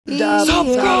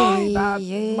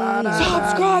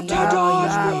Subscribe to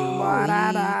Dodge.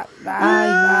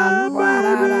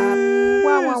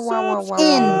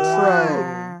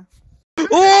 Intro.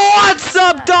 What's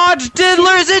up, Dodge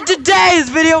Diddlers? In today's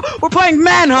video, we're playing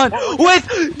Manhunt with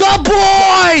the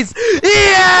boys!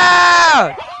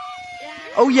 Yeah!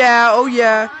 Oh yeah, oh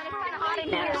yeah.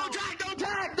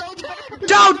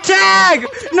 Don't tag!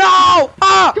 No!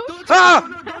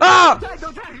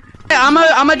 I'm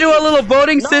gonna do a little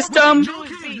voting system.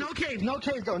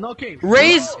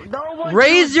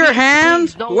 Raise your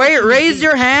hand. Wait, raise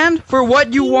your hand for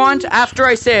what you want after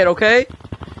I say it, okay?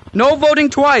 No voting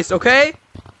twice, okay?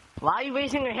 Why are you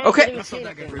raising your hand? Okay.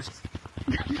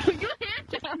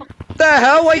 The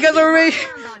hell? Why you guys are raising?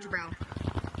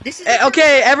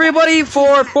 Okay, everybody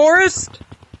for Forest.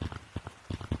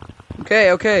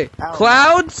 Okay.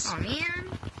 Clouds.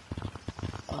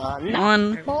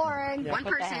 One. One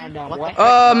person.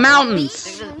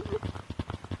 Mountains.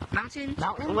 Mountain?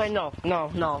 Wait, no.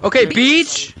 Okay,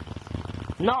 beach.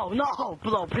 No,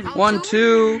 bro. 1,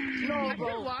 2. No,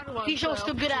 bro. He's so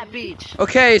still good at beach.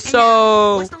 Okay,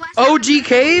 so OG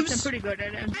caves. Pretty good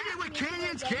at it.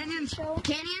 Canyons.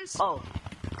 Oh.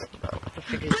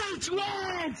 Beach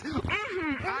wins!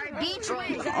 Alright, beach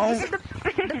wins. Oh.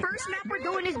 The first map we're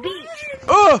doing is beach.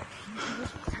 Oh.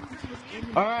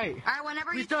 Alright,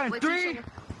 whenever you done. wait, 3,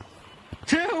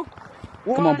 2,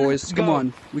 1. Come on, boys. Come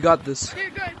on. We got this.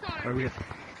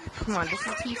 Come on, this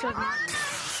is T-shirt. Alright,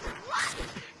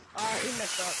 he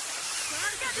messed up.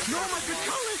 No, my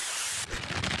controller.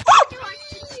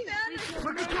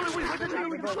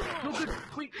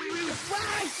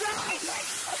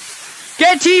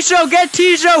 Get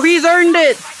Tisho. He's earned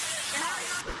it.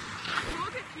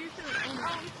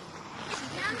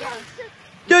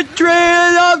 The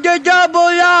trail of the double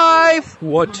life.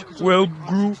 What will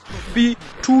Groove be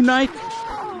tonight?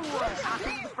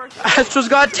 Astro's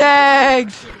got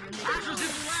tagged.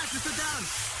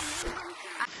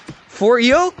 For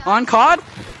EO on COD?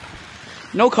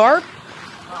 No card?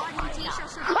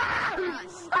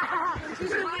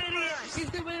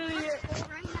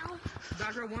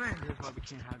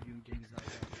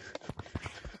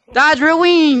 Dodge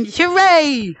ruined!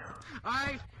 Hooray!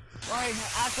 Alright,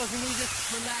 Astros, we need to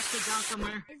just relax it down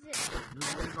somewhere.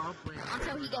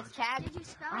 Until he gets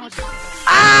tagged.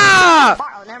 Ah!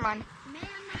 Oh, never mind.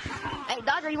 Hey,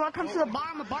 Dodger, you want to come to the bar?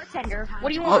 I'm a bartender. What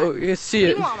do you want? Oh, you see What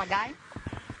it. do you want, my guy?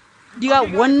 You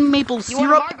got one maple You want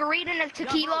a syrup? margarita and a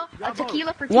tequila? A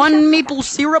tequila for 2 One cents? maple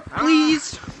syrup,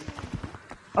 please.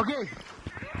 Okay,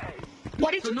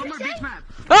 What did so you no more say? beach map.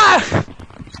 Ah!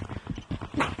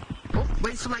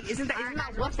 Wait, so like, isn't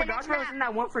that one for Dodge, bro? Isn't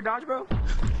that one for Dodge, bro?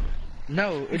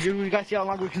 No, we gotta see how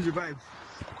long we can survive.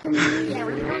 Yeah,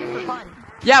 we're doing it for fun.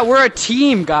 Yeah, we're a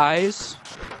team, guys.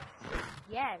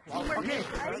 Yes. Okay.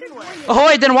 Oh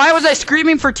wait, then why was I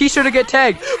screaming for Tisha to get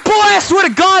tagged? Boy, I swear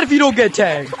to God if you don't get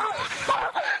tagged.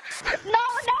 No.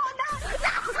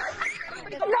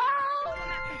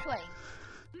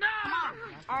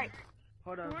 Alright.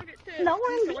 Hold on. No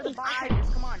one We're the bartenders,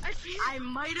 come on. I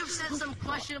might have said some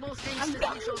questionable things to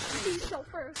Tisha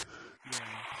first.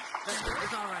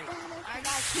 It's alright. Alright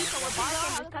guys, Tisha, we're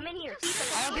bartenders. Come in here.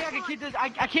 I don't think I can keep this.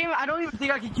 I don't even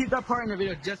think I can keep that part in the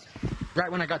video. Just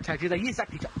right when I got tagged, he's like, "Yes, I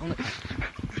can." I'm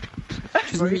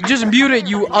like, Just mute it,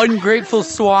 you ungrateful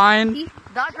swine.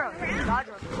 Dodger,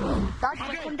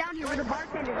 come down here. We're the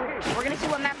bartenders. We're gonna see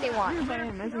what map they want.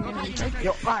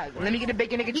 yo, let me get a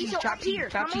bacon, egg, and cheese, Tisha, chop up here.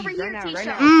 cheese, chop Come over cheese, here, right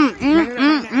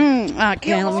Tisha. now.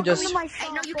 Okay, let me just. Hey,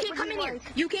 no, you can't come in here.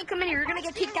 You can't come in here. You're gonna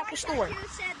get kicked out the store.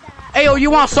 Hey, yo,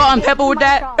 you want salt and pepper with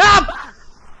that? Ah!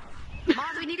 Mom,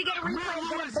 we need to get a replay and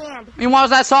get a band. You want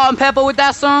that salt and pepper with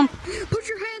that, son? Put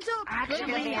your hands up.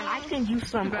 Actually, I can use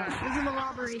some. This is a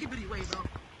robbery.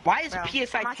 Why is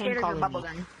PSI My 10 skaters are calling bubble me?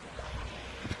 gun.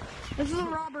 This is a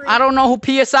robbery. I don't know who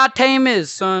PSI Tame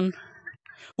is, son.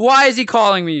 Why is he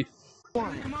calling me?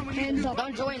 Hands up.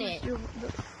 Don't join it.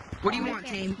 What do you want,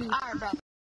 team? Alright, bro.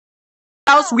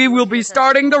 House, we will be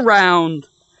starting the round.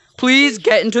 Please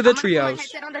get into the I'm gonna put my trios.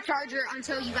 headset on the charger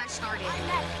until you guys started.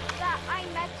 I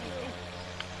met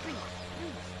you.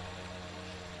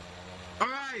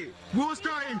 Alright, we'll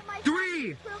start in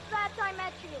 3,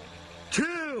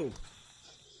 2,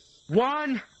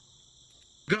 1,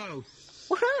 go.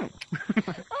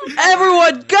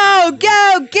 Everyone, go!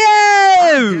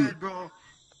 Dead, bro.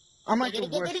 I'm like the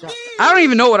worst. I don't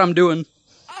even know what I'm doing.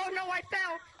 Oh no, I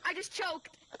fell. I just choked.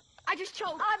 I'm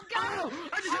gone.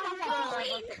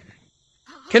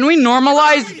 Can we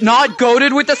normalize not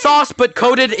goated with the sauce, but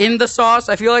coated in the sauce?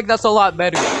 I feel like that's a lot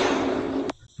better.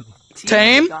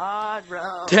 Tame? God,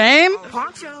 bro. Tame?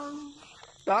 Poncho.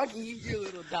 Doggy, you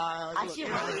little dog. I see a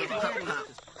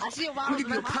wild in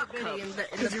the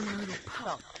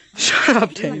Shut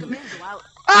up, Tim. Ah!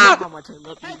 Ah!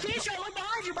 Hey, T-shirt, look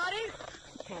behind you, buddy.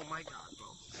 Oh my god, bro.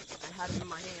 I had him in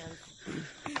my hands.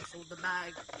 Sold the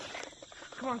bag.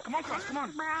 Come on, Cross, come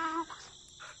on.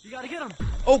 You gotta get him.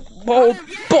 Oh, balls.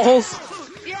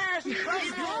 Yes! Big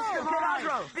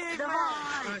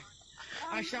Divide.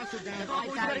 I shot you down.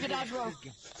 You gotta get dodge row.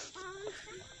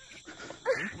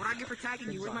 What I get for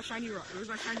tagging you? Where's my shiny rock? Where's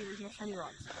my shiny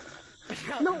rocks?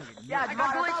 No! Yeah, I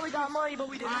thought we got money, but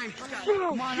we didn't.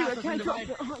 Come on, Divide.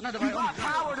 Not Divide.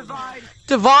 Power Divide.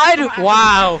 Divide?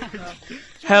 Wow.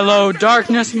 Hello,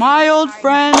 darkness, my old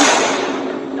friend.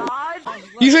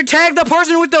 You should tag the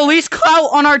person with the least clout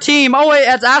on our team. Oh, wait,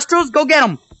 that's Astros? Go get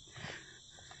him.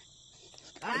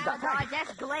 Dodge,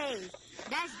 that's Glaze.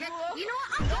 That's good. You know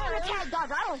what? I'm going to tag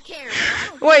Dodge. I don't care.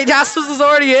 Wait, Astros is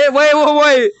already hit.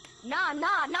 Wait. Nah.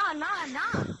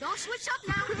 Don't switch up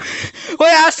now.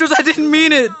 Wait, Astros, I didn't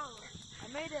mean it. I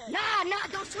made it. Nah.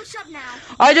 Don't switch up now.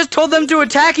 I just told them to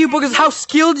attack you because how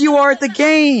skilled you are at the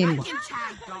game. I can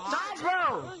tag Dodge,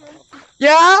 bro.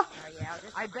 Yeah?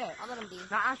 I bet. I'll let him be.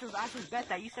 No, Astros bet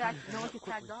that. You said no one can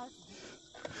tag Dodge?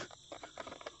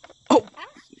 Oh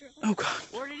God.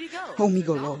 Where did he go? Oh, me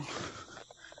go low.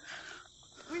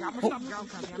 Dodge.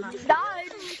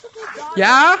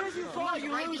 Yeah?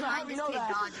 You're right behind this kid,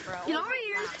 Dodge, bro. Get over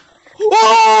here.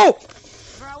 Whoa!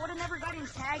 Bro, I would have never gotten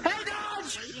tagged. Hey,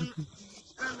 Dodge!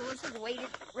 Bro, Lewis was waited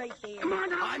right there. Come on,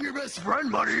 Dodge. I'm your best friend,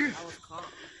 buddy. I was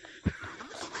caught. How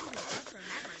much time is left from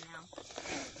that right now?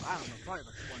 I don't know, probably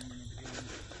like 1 minute.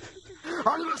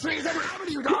 I'm the best thing that's ever happened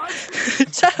to you, Dodge.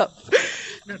 Shut up.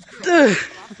 That's crazy. Ugh.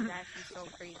 That's actually so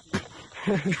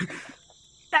crazy.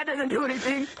 That doesn't do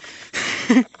anything.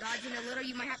 Dodging a little,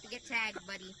 you might have to get tagged,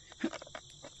 buddy.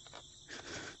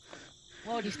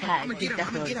 Well, he's tagged. I'm gonna get him.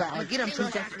 I'm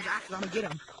gonna get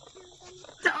him.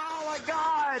 Oh my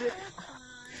god.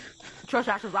 Trust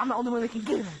Astros, I'm the only one that can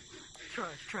get him.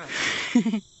 Trust.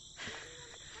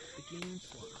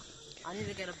 I need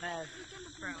to get a bag.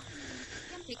 Bro.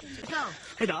 Take it to Go.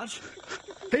 Hey,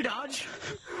 Dodge.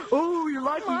 Oh, you're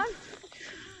lucky.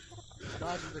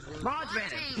 Dodge is the glue. Rod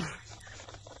man.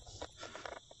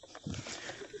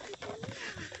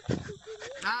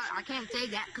 I can't say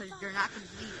that because they're not going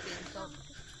to leave things, so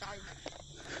sorry.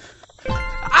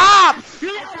 Ah!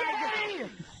 Yay!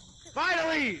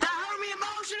 Finally! That hurt me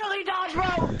emotionally, Dodge, bro!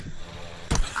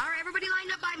 Alright, everybody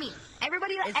line up by me.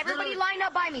 Everybody line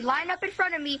up by me. Line up in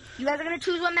front of me. You guys are going to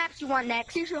choose what maps you want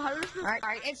next.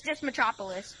 Alright, it's just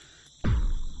Metropolis.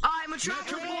 I'm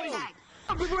Metropolis!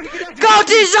 Go,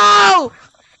 T-Show!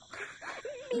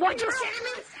 What you say to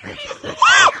me?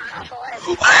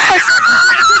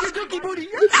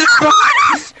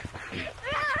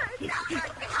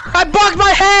 I bogged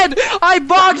my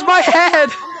head!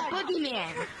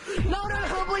 Boogeyman.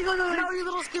 No, you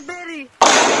little skibidi!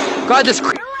 God, this.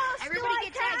 Everybody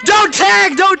get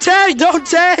tagged. Don't tag!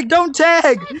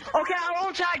 Okay, I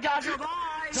won't tag Dodger.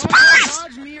 Bye. Spice!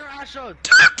 Dodge me or Astro.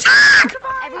 Don't tag!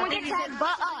 Everyone get tagged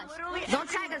but us. Don't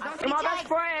tag us. Don't My get best tagged.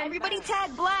 friend. Everybody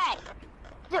tag Black.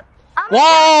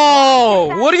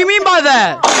 Whoa! What do you mean by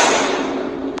that?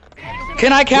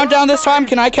 Can I count down this time?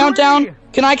 Can I count down?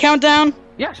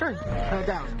 Yeah, sure. Count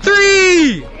down.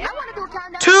 3, I want to do a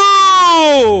countdown.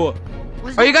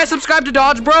 2. Are you guys subscribed to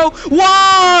Dodge, bro?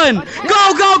 1.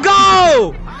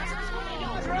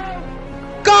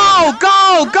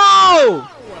 Go!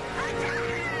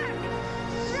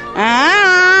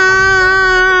 Ah!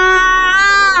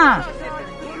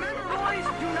 Remember, boys,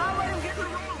 do not let him get the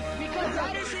rope, because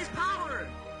that is his power.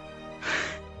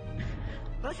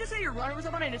 Let's just say you're running with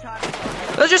somebody and it's hot.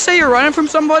 Let's just say you're running from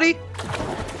somebody.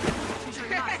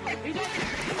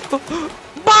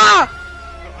 Bah!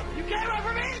 You can't run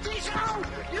from me, T-Show!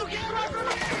 You can't run from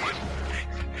me!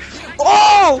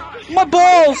 Oh! My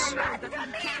balls!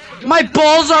 My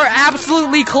balls are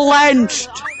absolutely clenched.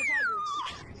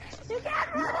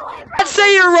 Let's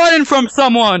say you're running from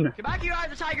someone. Get back here,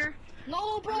 the tiger.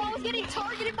 No, bro, I was getting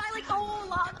targeted by like the whole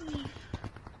lobby.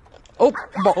 Oh,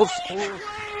 balls.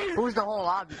 Who's the whole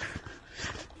lobby?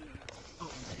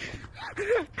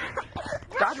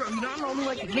 Dodger, you know I'm the only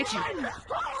one that can hit you.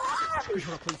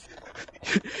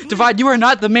 Divide, you are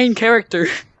not the main character.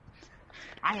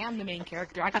 I am the main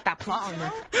character. I got that plot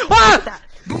armor. Ah!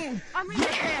 Boom!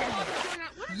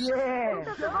 Yeah!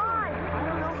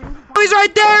 He's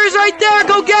right there!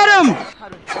 Go get him!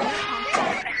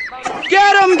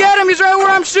 Get him! He's right where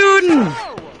I'm shooting!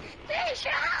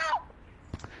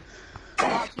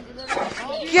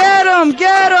 Get him!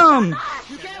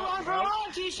 You can't run for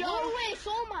long, T-Show!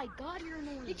 Oh my god, you're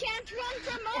annoying. You can't run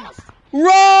from us.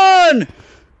 Run!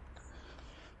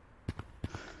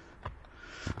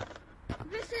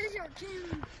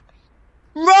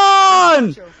 Run!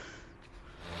 I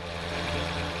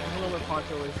don't know where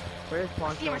Poncho is. Where is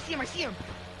Poncho? I see him.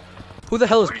 Who the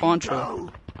hell is Poncho?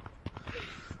 What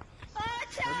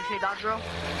did you say, Dog Girl?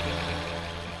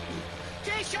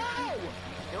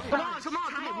 Come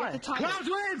on. Clouds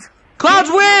wins! Clouds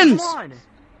wins! Come on.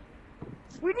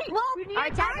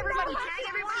 Alright, tag everybody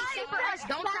except for us.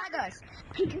 Don't tag us.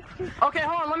 Okay,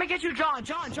 hold on. Let me get you John.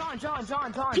 John.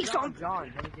 Peace on.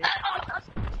 John. Let me get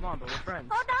Come on, bro. We're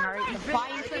friends. Alright,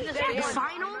 the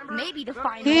final? Maybe the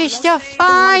final. It's the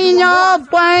final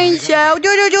one, so do.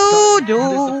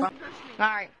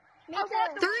 Alright.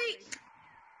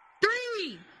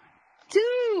 3,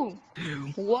 2,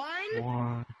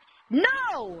 1.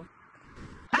 No!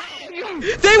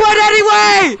 They won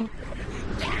anyway!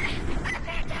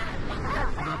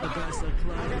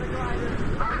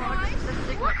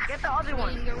 Get the other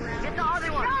one.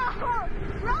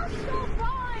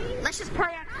 Let's just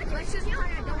pray I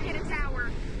don't hit a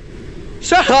tower.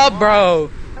 Shut up, bro.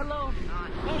 Hello.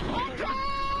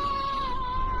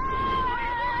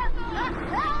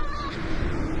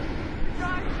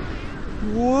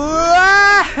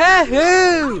 Wahoo!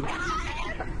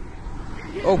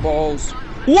 Oh, balls.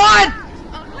 What?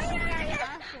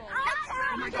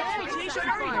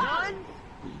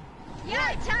 Yeah,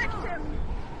 I tagged him.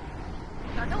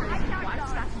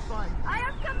 I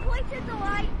have completed the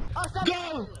light.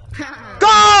 Go!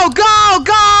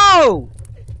 Go!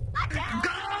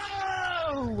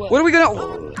 What are we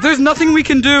gonna... There's nothing we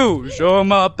can do. Show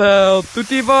my pal,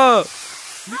 Tutiva.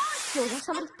 Bro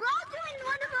doing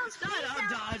one of those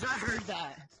Dodge, I heard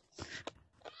that.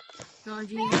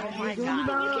 Dodge. Oh my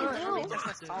god. We just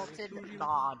assaulted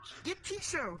Dodge. Get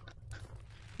T-shirt.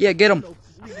 Yeah, get him.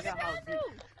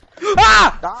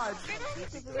 Ah! Dodge.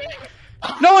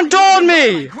 No one told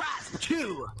me!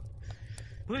 Two.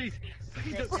 Please.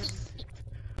 But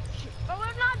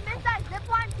we've not missed that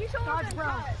zipline. You should Dodge, bro.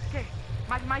 Okay.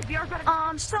 My VR got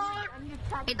I'm sorry.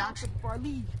 Hey, Dodge. before I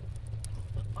leave.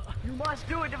 You must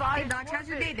do it, Divine. Hey, Dodge, how's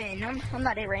your day been? I'm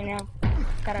not it right now.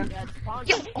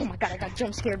 Yo, oh my god, I got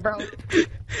jump scared, bro.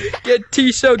 Get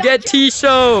T-Show, get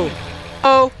T-Show!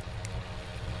 Oh.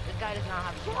 This guy does not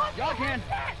have a shot. Y'all can.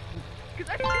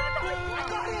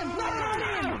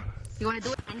 You wanna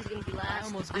do it? And he's gonna be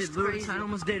last. I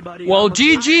almost did, buddy. Well,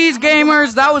 GG's,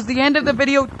 gamers. That was the end of the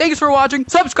video. Thanks for watching.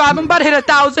 Subscribe. I'm about to hit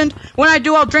 1,000. When I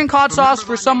do, I'll drink hot sauce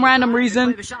for some random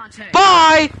reason.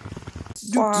 Bye!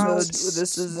 Wow.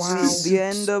 This is the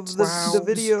end of the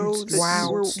video that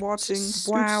you were watching.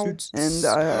 And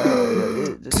I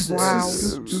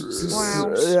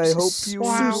hope you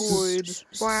enjoyed.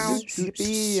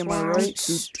 Yippee, am I right?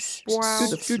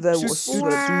 The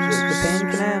pain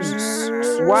can end.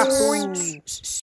 Wow.